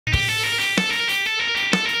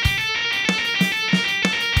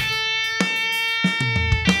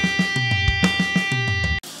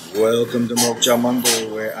Welcome to Mokja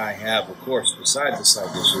Mundo, where I have, of course, besides the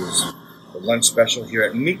side dishes, the lunch special here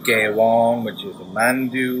at Mikawon, which is a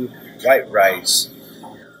mandu, white rice,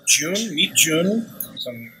 meat jun,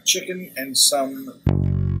 some chicken, and some...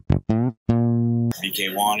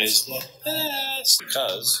 Mikawon is the best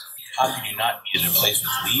because how can you not be in a place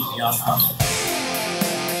with Lee Byung-hun?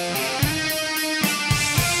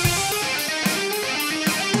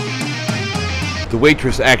 The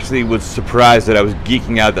waitress actually was surprised that I was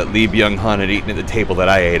geeking out that Lee Byung-hun had eaten at the table that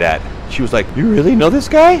I ate at. She was like, "You really know this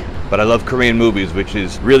guy?" But I love Korean movies, which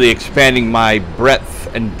is really expanding my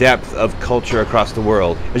breadth and depth of culture across the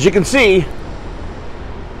world. As you can see,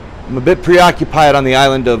 I'm a bit preoccupied on the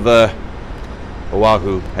island of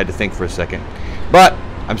Oahu. Had to think for a second. But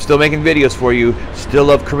I'm still making videos for you. Still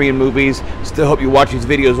love Korean movies. Still hope you watch these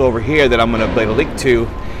videos over here that I'm going to put a link to.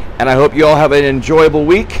 And I hope you all have an enjoyable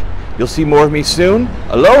week. You'll see more of me soon.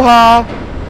 Aloha!